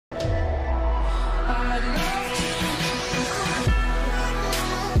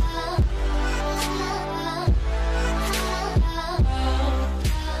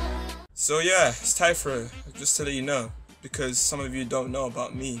So yeah, it's Tyfro, just to let you know, because some of you don't know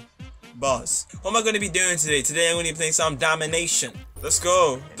about me. Boss. What am I going to be doing today? Today I'm going to be playing some domination. Let's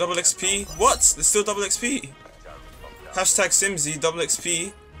go. Double XP. What? There's still double XP. Hashtag Simsy, double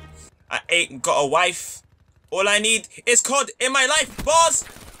XP. I ain't got a wife. All I need is COD in my life, boss!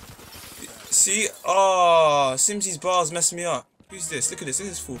 See? Oh, Simsy's bars messed me up. Who's this? Look at this. Look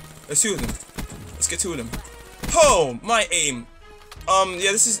at this fool. Let's two of them. Let's get two of them. Oh, my aim.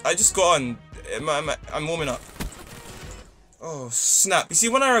 Yeah, this is... I just got on. I'm warming up. Oh, snap. You see,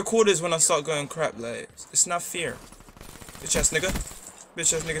 when I record is when I start going crap. Like, it's not fair. Bitch ass nigga.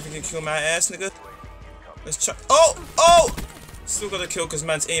 Bitch ass nigga if you can kill my ass, nigga. Let's try. Oh! Oh! Still got a kill because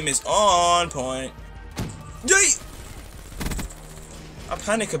man's aim is on point. Yay! I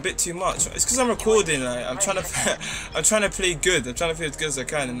panic a bit too much. It's because I'm recording. Like, I'm trying to play good. I'm trying to play as good as I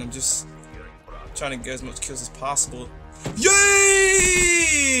can, and I'm just trying to get as much kills as possible.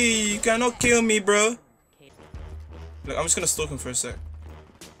 Yay! You cannot kill me, bro. Look, I'm just gonna stalk him for a sec.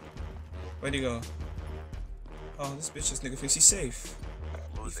 Where'd he go? Oh, this bitch ass nigga thinks he's safe.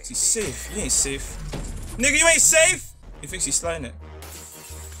 He thinks he's safe. He ain't safe. Nigga, you ain't safe! He thinks he's sliding it.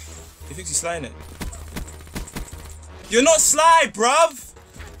 He thinks he's sliding it. You're not sly, bruv!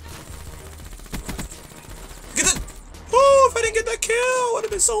 Get the... Oh, if I didn't get that kill, I would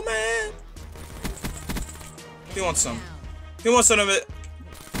have been so mad. He wants some. He wants some of it.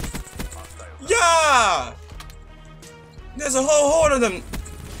 Yeah! There's a whole horde of them.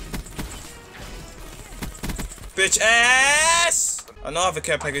 Bitch ass! I know I have a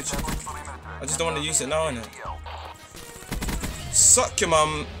care package. I just don't want to use it now, innit? Suck your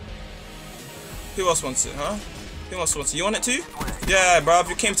mum. Who else wants it, huh? Who else wants it? You want it too? Yeah, bruv,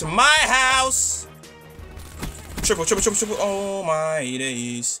 you came to my house! Triple, triple, triple, triple. Oh my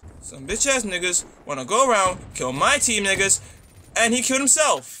days. Some bitch ass niggas wanna go around, kill my team niggas, and he killed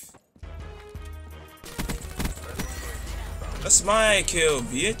himself. That's my kill,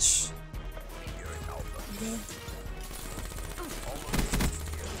 bitch.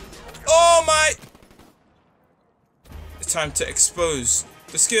 Oh my! It's time to expose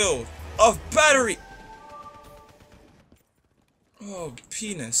the skill of battery. Oh,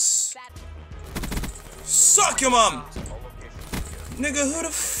 penis. Suck your mom! Nigga, who the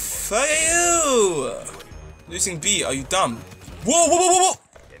f are you? Losing B, are you dumb? Whoa, whoa, whoa, whoa, whoa!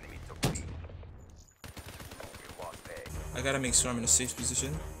 I gotta make sure I'm in a safe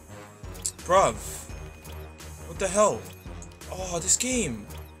position. Bruv. What the hell? Oh, this game.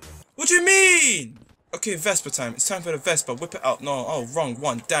 What do you mean? Okay, Vespa time. It's time for the Vespa. Whip it out. No. Oh, wrong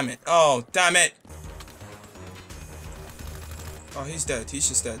one. Damn it. Oh, damn it. Oh, he's dead. He's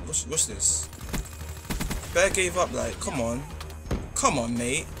just dead. What's this? Bear gave up, like, come on. Come on,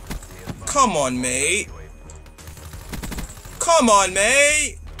 mate. Come on, mate. Come on,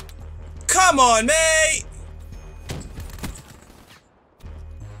 mate. Come on, mate.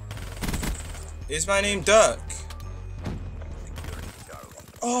 Is my name Dirk?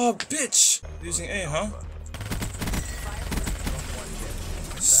 Oh, bitch! Losing A, huh?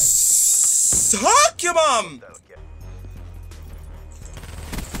 Suck your mom!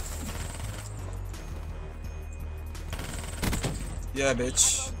 Yeah,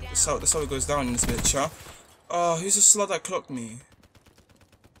 bitch. That's how it goes down in this bitch, huh? Oh, who's the slut that clocked me?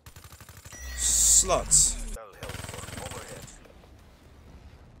 Slut.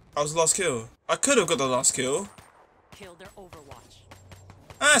 I was the last kill. I could have got the last kill. Kill their Overwatch.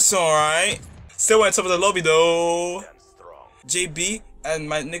 That's alright. Still went top of the lobby though. JB and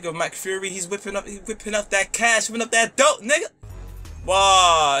my nigga Mac Fury, he's whipping up that cash, whipping up that dope, nigga.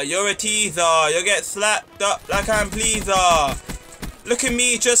 Wow, you're a teaser. You get slapped up like I'm pleaser. Look at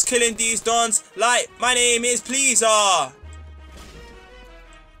me just killing these dons like my name is Pleaser.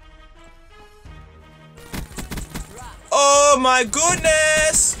 Oh my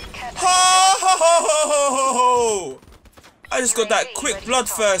goodness! Ho ho ho ho ho ho ho! I just got that quick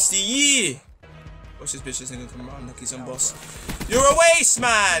bloodthirsty, yeah! Watch this bitch is gonna come around like he's on boss. You're a waste,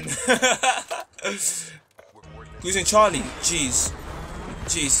 man! Losing Charlie. Jeez.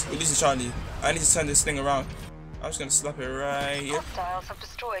 Jeez, we're losing Charlie. I need to turn this thing around. I'm just gonna slap it right here. Hostiles have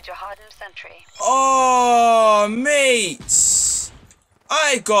destroyed your hardened sentry. Oh, mate!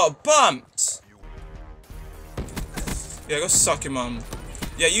 I got bumped! Yeah, go suck your mum.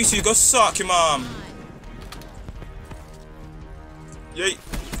 Yeah, you two, go suck your mum. Yay.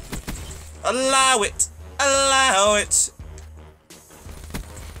 Allow it. Allow it.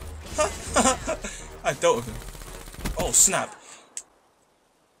 I dealt with him. Oh, snap.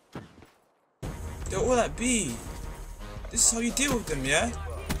 Yo, what that be? This is how you deal with them, yeah?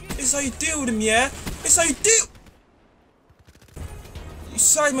 This is how you deal with them, yeah? This is how you deal.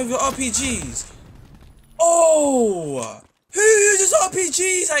 side with your RPGs. Oh! Who uses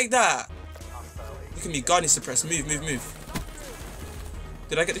RPGs like that? Look at me, guardian suppress. Move, move, move.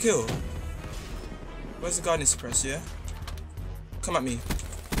 Did I get the kill? Where's the guardian suppress, yeah? Come at me.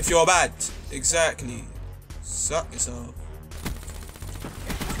 If you're bad. Exactly. Suck yourself.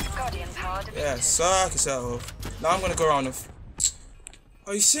 Guardian power depleted. Yeah, suck yourself. Now I'm gonna go around with...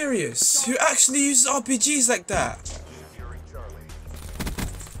 Are you serious? Who actually uses RPGs like that?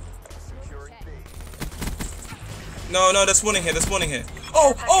 No, no, there's spawning here, there's spawning here.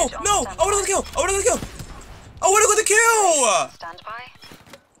 Oh, oh, no! I would've got the kill! I would've got the kill! I would've got the kill! Stand by.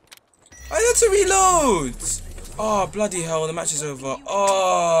 I had to reload! Oh, bloody hell, the match is over.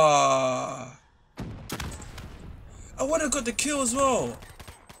 Oh. I would've got the kill as well.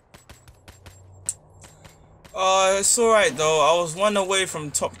 It's alright though. I was one away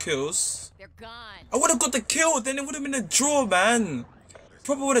from top kills. They're gone. I would've got the kill, then it would've been a draw, man.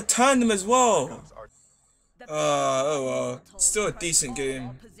 Probably would've turned them as well. Oh well. Still a decent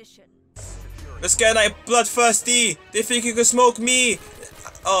game. Let's get like bloodthirsty. They think you can smoke me.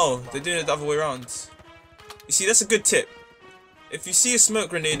 Oh, they're doing it the other way around. You see, that's a good tip. If you see a smoke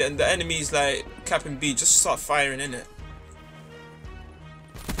grenade and the enemy's like capping B, just start firing in it.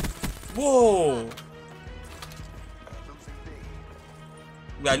 Whoa.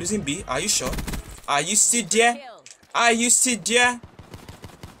 We are losing B. Are you sure? Are you still there? Are you still there?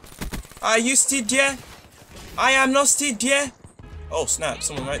 Are you still there? I am not still there. Oh snap!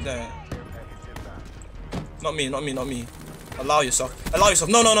 Someone right there. Not me. Not me. Not me. Allow yourself. Allow yourself.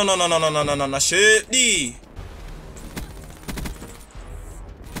 No. No. No. No. No. No. No. No. No. No. No. Shitty.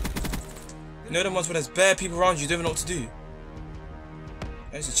 You know the ones where there's bare people around you, you don't even know what to do.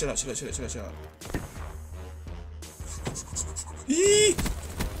 I just chill out. Chill out. Chill out. Chill out. Chill out. Eee!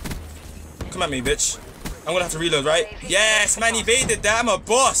 Come at me, bitch. I'm gonna have to reload, right? Yes, man, evaded that. I'm a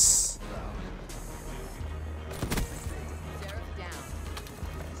boss.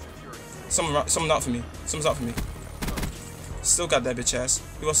 Someone out for me. Someone's out for me. Still got that bitch ass.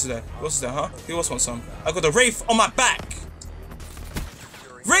 Who else is there? Who else is there, huh? Who else wants some? I got the Wraith on my back.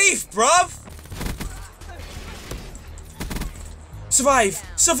 Wraith, bruv! Survive!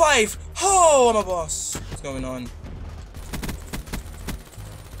 Survive! Oh, I'm a boss. What's going on?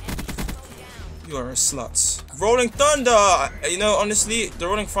 You are a slut. Rolling Thunder! You know, honestly, the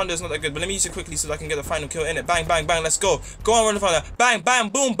Rolling Thunder is not that good, but let me use it quickly so that I can get the final kill in it. Bang, bang, bang, let's go. Go on, Rolling Thunder. Bang, bang,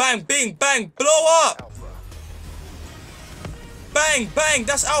 boom, bang, bing, bang, blow up! Bang, bang,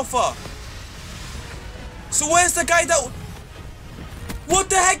 that's Alpha. So where's the guy that... What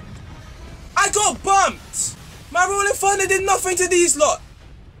the heck? I got bumped! My Rolling Thunder did nothing to these lot.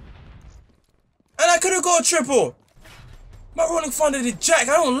 And I could have got a triple. My Rolling Thunder did jack.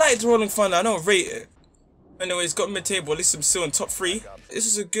 I don't like the Rolling Thunder. I don't rate it. Anyways, got mid-table. At least I'm still in top 3. This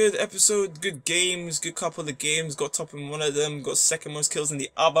was a good episode. Good games. Good couple of games. Got top in one of them. Got second most kills in the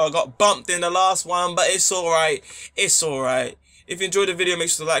other. Got bumped in the last one. But it's alright. It's alright. If you enjoyed the video, make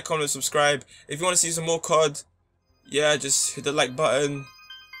sure to like, comment, and subscribe. If you want to see some more COD, yeah, just hit the like button.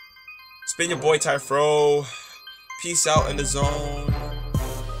 It's been your boy Tyfro. Peace out in the zone.